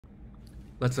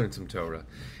Let's learn some Torah.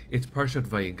 It's Parshat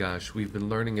VAYIGASH. We've been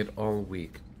learning it all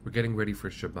week. We're getting ready for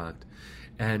Shabbat.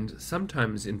 And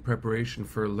sometimes in preparation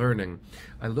for learning,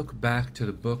 I look back to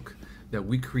the book that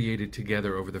we created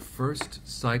together over the first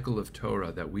cycle of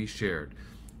Torah that we shared.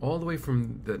 All the way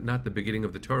from not the beginning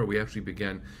of the Torah, we actually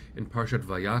began in Parshat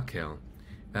Vayakel.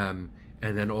 And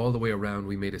then all the way around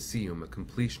we made a siyum, a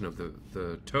completion of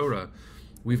the Torah.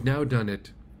 We've now done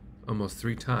it almost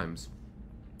 3 times.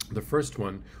 The first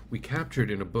one we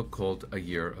captured in a book called A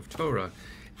Year of Torah,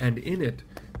 and in it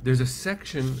there's a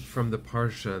section from the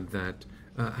Parsha that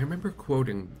I remember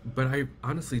quoting, but I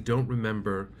honestly don't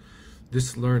remember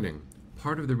this learning.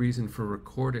 Part of the reason for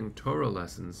recording Torah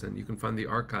lessons, and you can find the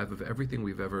archive of everything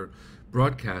we've ever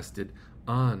broadcasted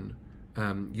on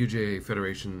UJA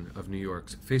Federation of New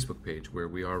York's Facebook page, where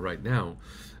we are right now.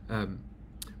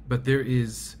 But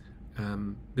there's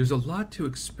a lot to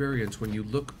experience when you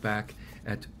look back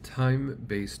at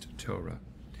time-based Torah.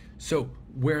 So,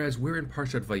 whereas we're in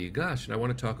Parshat Vayigash, and I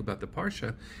want to talk about the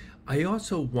Parsha, I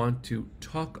also want to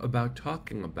talk about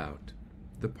talking about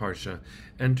the Parsha,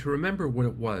 and to remember what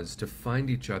it was to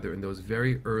find each other in those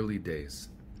very early days.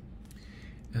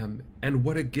 And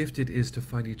what a gift it is to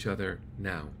find each other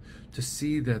now, to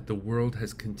see that the world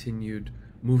has continued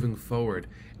moving forward,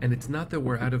 and it's not that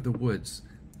we're out of the woods,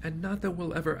 and not that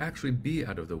we'll ever actually be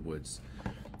out of the woods,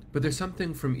 but there's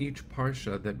something from each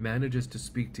Parsha that manages to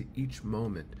speak to each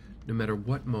moment, no matter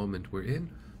what moment we're in,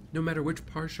 no matter which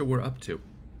Parsha we're up to.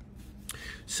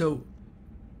 So,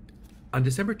 on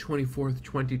December 24th,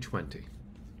 2020,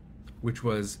 which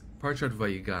was Parshat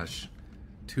Vayigash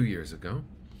 2 years ago,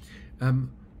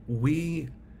 we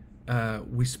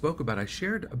spoke about, I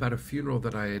shared about a funeral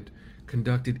that I had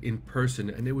conducted in person,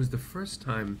 and it was the first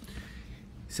time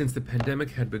since the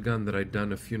pandemic had begun that I'd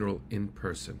done a funeral in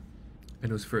person. And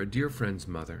it was for a dear friend's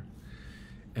mother.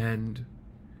 And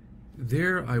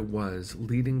there I was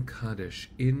leading Kaddish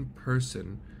in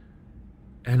person,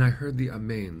 and I heard the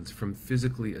amens from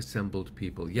physically assembled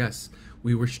people. Yes,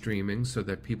 we were streaming so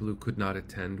that people who could not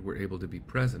attend were able to be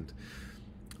present.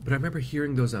 But I remember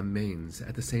hearing those amens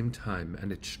at the same time,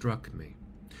 and it struck me.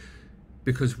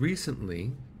 Because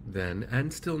recently, then,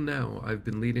 and still now, I've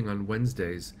been leading on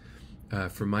Wednesdays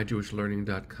for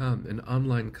MyJewishLearning.com, an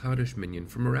online Kaddish minyan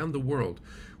from around the world,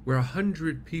 where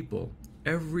 100 people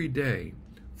every day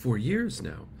for years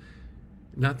now,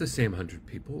 not the same 100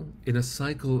 people, in a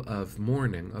cycle of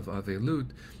mourning, of Avelut,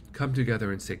 come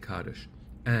together and say Kaddish.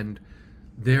 And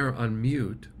they're on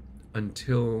mute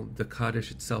until the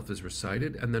Kaddish itself is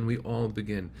recited, and then we all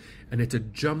begin. And it's a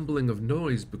jumbling of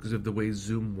noise because of the way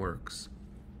Zoom works.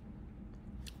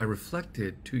 I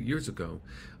reflected 2 years ago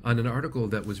on an article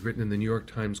that was written in the New York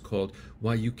Times called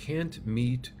Why You Can't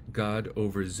Meet God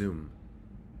Over Zoom,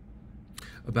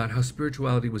 about how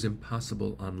spirituality was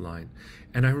impossible online.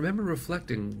 And I remember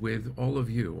reflecting with all of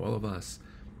you, all of us,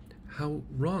 how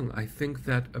wrong I think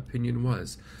that opinion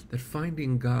was, that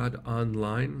finding God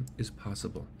online is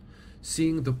possible.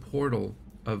 Seeing the portal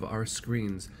of our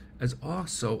screens as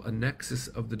also a nexus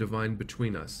of the divine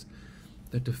between us,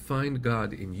 that to find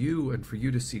God in you and for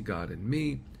you to see God in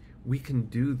me, we can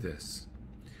do this.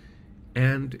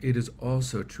 And it is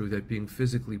also true that being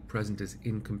physically present is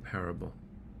incomparable.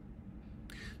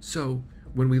 So,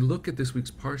 when we look at this week's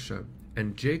Parsha,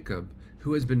 and Jacob,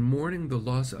 who has been mourning the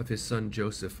loss of his son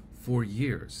Joseph for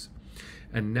years,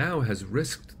 and now has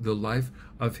risked the life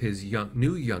of his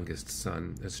new youngest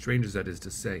son, as strange as that is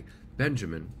to say,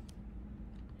 Benjamin,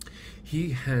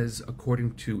 he has,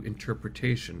 according to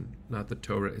interpretation, not the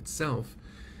Torah itself,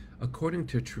 according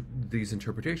to these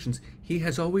interpretations, he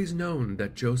has always known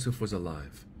that Joseph was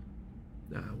alive.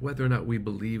 Now, whether or not we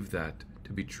believe that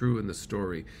to be true in the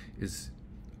story is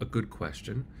a good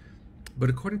question.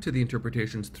 But according to the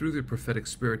interpretations through the prophetic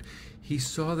spirit, he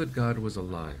saw that God was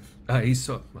alive.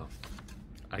 Well,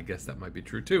 I guess that might be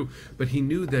true too, but he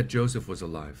knew that Joseph was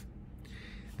alive.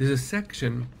 There's a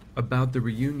section about the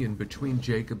reunion between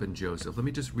Jacob and Joseph. Let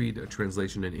me just read a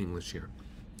translation in English here.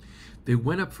 They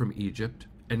went up from Egypt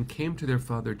and came to their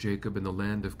father Jacob in the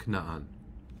land of Canaan.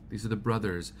 These are the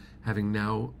brothers, having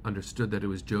now understood that it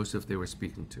was Joseph they were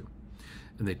speaking to.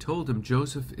 And they told him,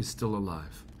 Joseph is still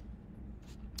alive.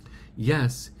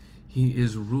 Yes, he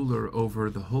is ruler over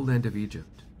the whole land of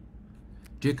Egypt.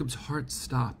 Jacob's heart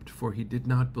stopped, for he did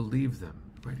not believe them.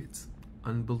 Right? It's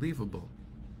unbelievable.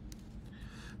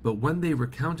 But when they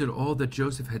recounted all that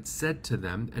Joseph had said to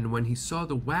them, and when he saw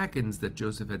the wagons that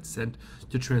Joseph had sent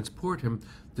to transport him,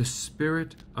 the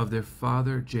spirit of their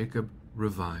father Jacob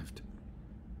revived.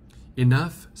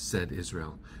 Enough, said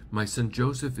Israel. My son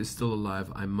Joseph is still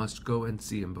alive. I must go and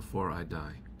see him before I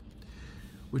die.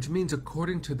 Which means,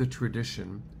 according to the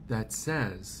tradition, that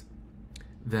says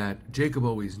that Jacob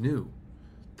always knew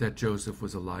that Joseph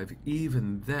was alive.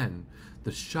 Even then,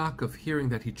 the shock of hearing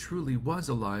that he truly was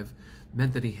alive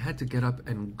meant that he had to get up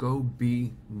and go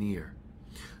be near.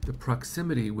 The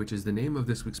proximity, which is the name of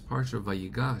this week's parsha of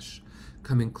VAYIGASH,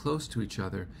 coming close to each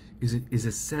other, is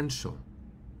essential.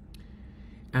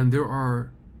 And there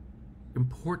are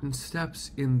important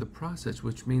steps in the process,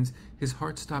 which means his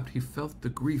heart stopped. He felt the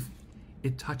grief.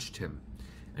 It touched him.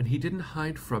 And he didn't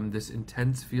hide from this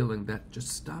intense feeling that just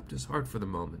stopped his heart for the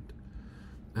moment.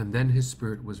 And then his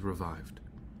spirit was revived.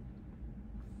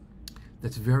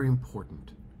 That's very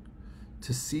important,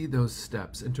 to see those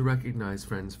steps and to recognize,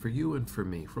 friends, for you and for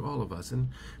me, for all of us, and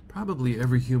probably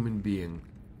every human being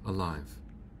alive,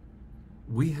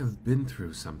 we have been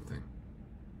through something.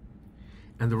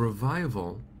 And the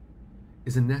revival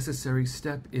is a necessary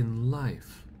step in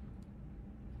life.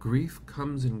 Grief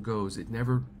comes and goes. It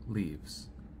never leaves.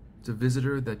 It's a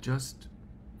visitor that just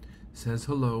says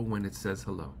hello when it says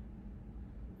hello.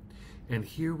 And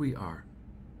here we are,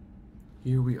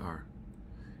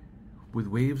 with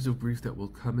waves of grief that will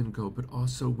come and go, but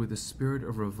also with a spirit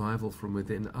of revival from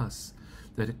within us,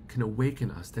 that it can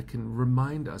awaken us, that can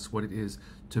remind us what it is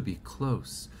to be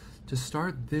close, to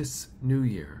start this new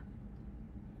year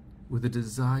with a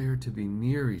desire to be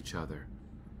near each other.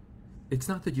 It's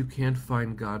not that you can't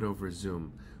find God over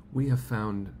Zoom. We have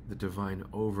found the divine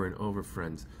over and over,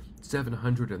 friends.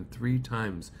 703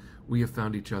 times we have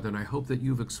found each other, and I hope that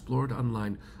you've explored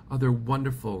online other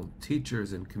wonderful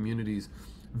teachers and communities,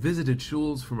 visited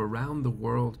shuls from around the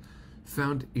world,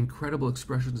 found incredible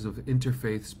expressions of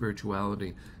interfaith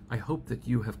spirituality. I hope that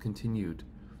you have continued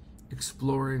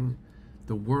exploring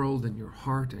the world and your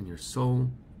heart and your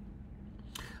soul.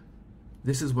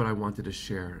 This is what I wanted to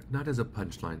share, not as a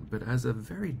punchline, but as a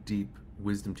very deep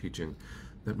wisdom teaching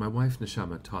that my wife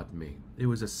Neshama taught me. It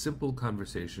was a simple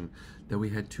conversation that we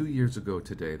had 2 years ago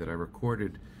today that I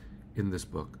recorded in this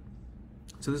book.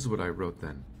 So this is what I wrote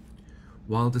then.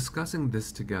 While discussing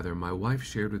this together, my wife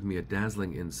shared with me a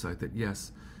dazzling insight that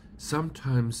yes,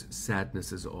 sometimes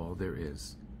sadness is all there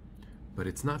is, but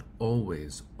it's not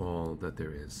always all that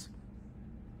there is.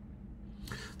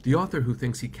 The author who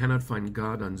thinks he cannot find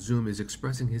God on Zoom is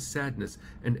expressing his sadness,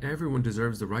 and everyone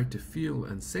deserves the right to feel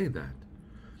and say that.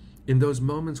 In those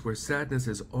moments where sadness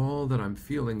is all that I'm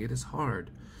feeling, it is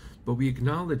hard, but we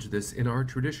acknowledge this in our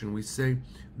tradition. We say,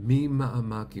 Mi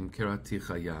ma'amakim kerati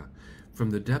chaya.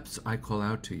 From the depths I call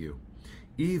out to you.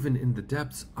 Even in the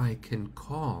depths I can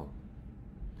call.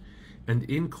 And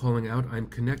in calling out, I'm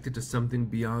connected to something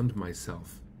beyond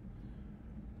myself.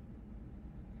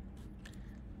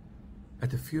 At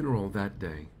the funeral that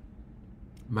day,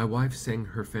 my wife sang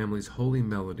her family's holy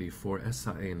melody for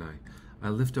Esa Enai. I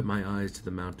lift up my eyes to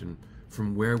the mountain.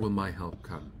 From where will my help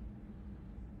come?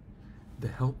 The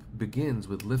help begins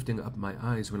with lifting up my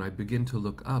eyes. When I begin to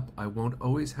look up, I won't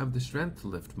always have the strength to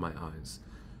lift my eyes.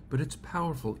 But it's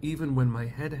powerful, even when my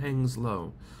head hangs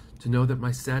low, to know that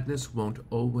my sadness won't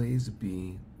always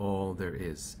be all there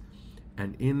is.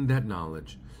 And in that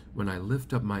knowledge, when I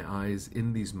lift up my eyes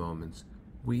in these moments,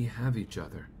 we have each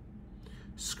other.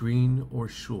 Screen or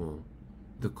shul,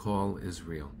 the call is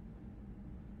real.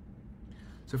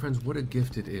 So friends, what a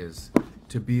gift it is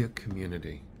to be a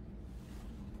community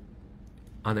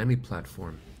on any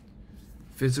platform.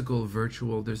 Physical,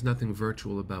 virtual, there's nothing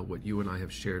virtual about what you and I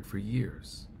have shared for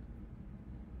years.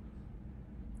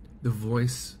 The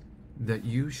voice that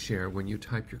you share when you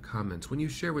type your comments, when you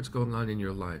share what's going on in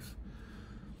your life,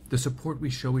 the support we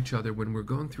show each other when we're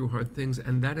going through hard things,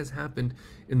 and that has happened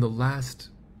in the last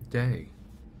day.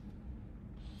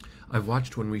 I've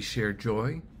watched when we share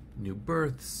joy, new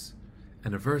births,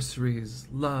 anniversaries,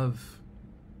 love.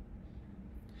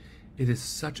 It is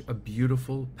such a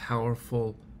beautiful,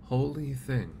 powerful, holy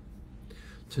thing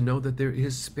to know that there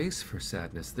is space for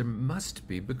sadness. There must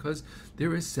be, because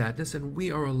there is sadness and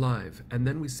we are alive. And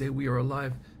then we say we are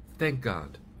alive, thank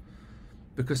God.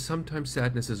 Because sometimes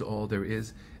sadness is all there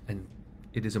is, and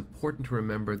it is important to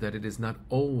remember that it is not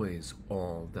always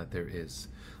all that there is.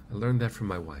 I learned that from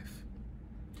my wife,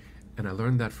 and I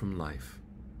learned that from life,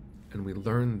 and we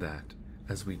learn that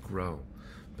as we grow.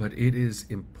 But it is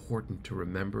important to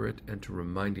remember it and to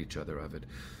remind each other of it.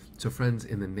 So friends,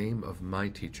 in the name of my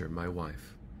teacher, my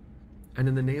wife, and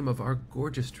in the name of our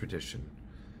gorgeous tradition,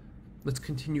 let's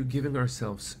continue giving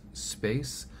ourselves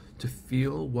space to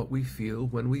feel what we feel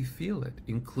when we feel it,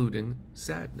 including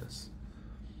sadness.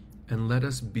 And let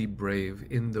us be brave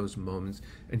in those moments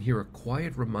and hear a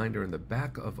quiet reminder in the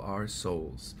back of our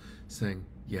souls saying,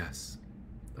 yes,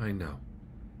 I know,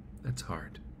 that's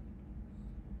hard.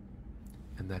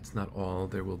 And that's not all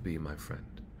there will be, my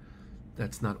friend.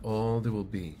 That's not all there will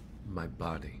be, my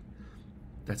body.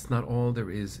 That's not all there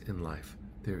is in life.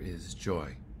 There is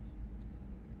joy.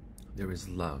 There is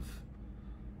love.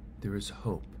 There is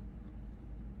hope.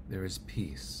 There is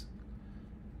peace.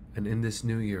 And in this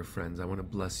new year, friends, I want to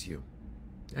bless you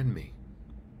and me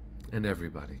and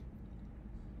everybody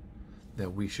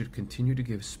that we should continue to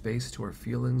give space to our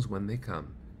feelings when they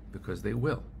come, because they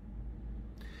will.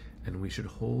 And we should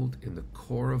hold in the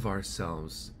core of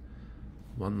ourselves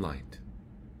one light.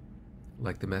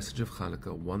 Like the message of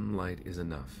Hanukkah, one light is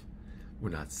enough. We're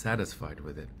not satisfied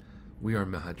with it. We are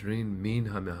mehadrin min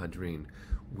ha-mehadrin.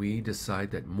 We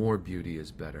decide that more beauty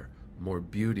is better. More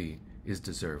beauty is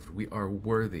deserved. We are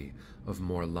worthy of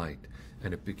more light.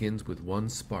 And it begins with one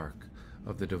spark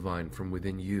of the divine from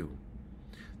within you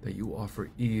that you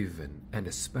offer even and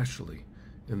especially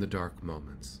in the dark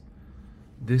moments.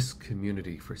 This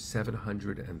community for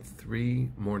 703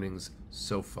 mornings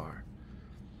so far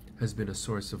has been a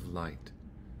source of light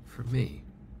for me,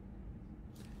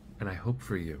 and I hope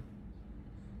for you.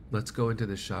 Let's go into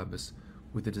the Shabbos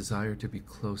with the desire to be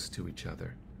close to each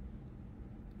other,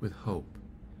 with hope,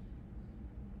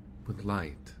 with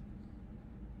light,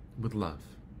 with love.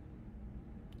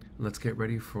 Let's get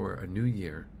ready for a new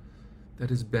year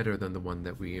that is better than the one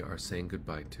that we are saying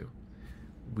goodbye to.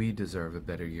 We deserve a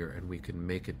better year, and we can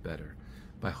make it better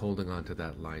by holding on to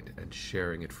that light and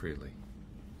sharing it freely.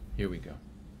 Here we go.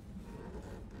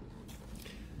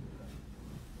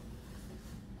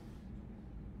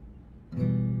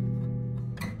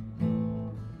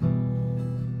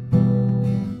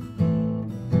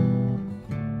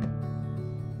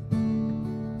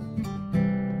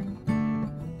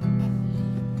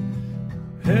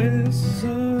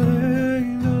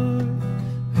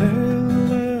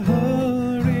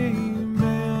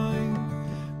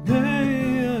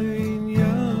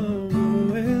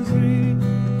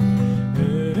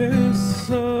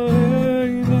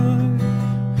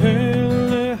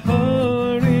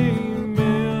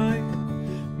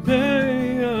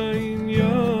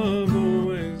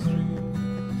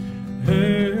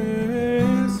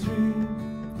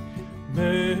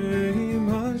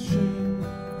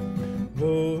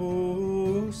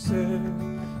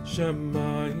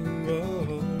 Shamayim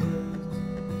v'aretz,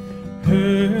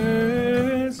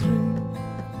 Ezri,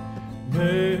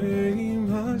 Me'im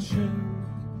Hashem,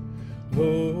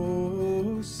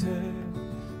 Oseh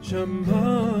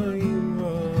Shamayim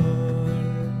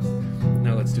v'aretz.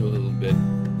 Now let's do a little bit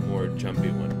more jumpy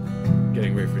one,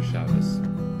 getting ready for Shabbos.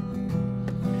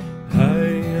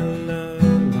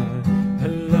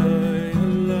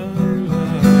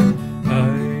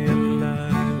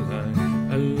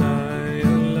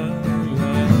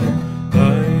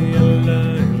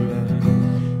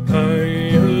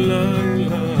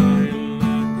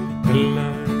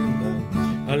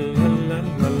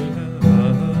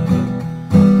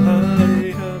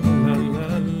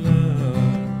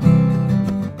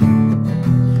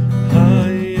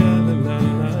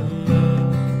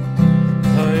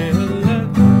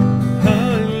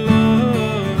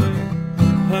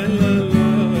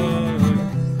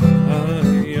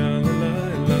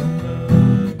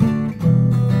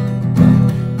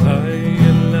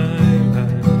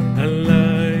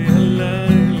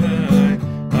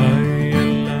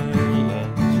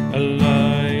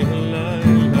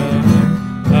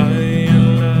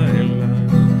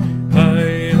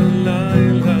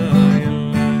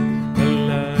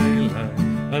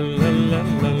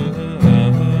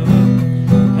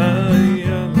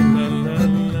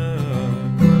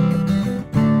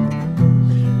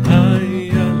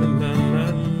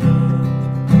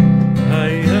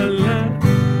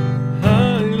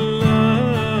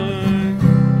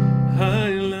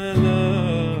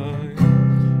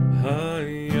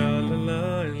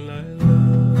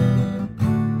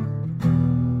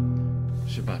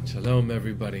 Shabbat Shalom,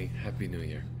 everybody. Happy New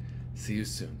Year. See you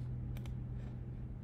soon.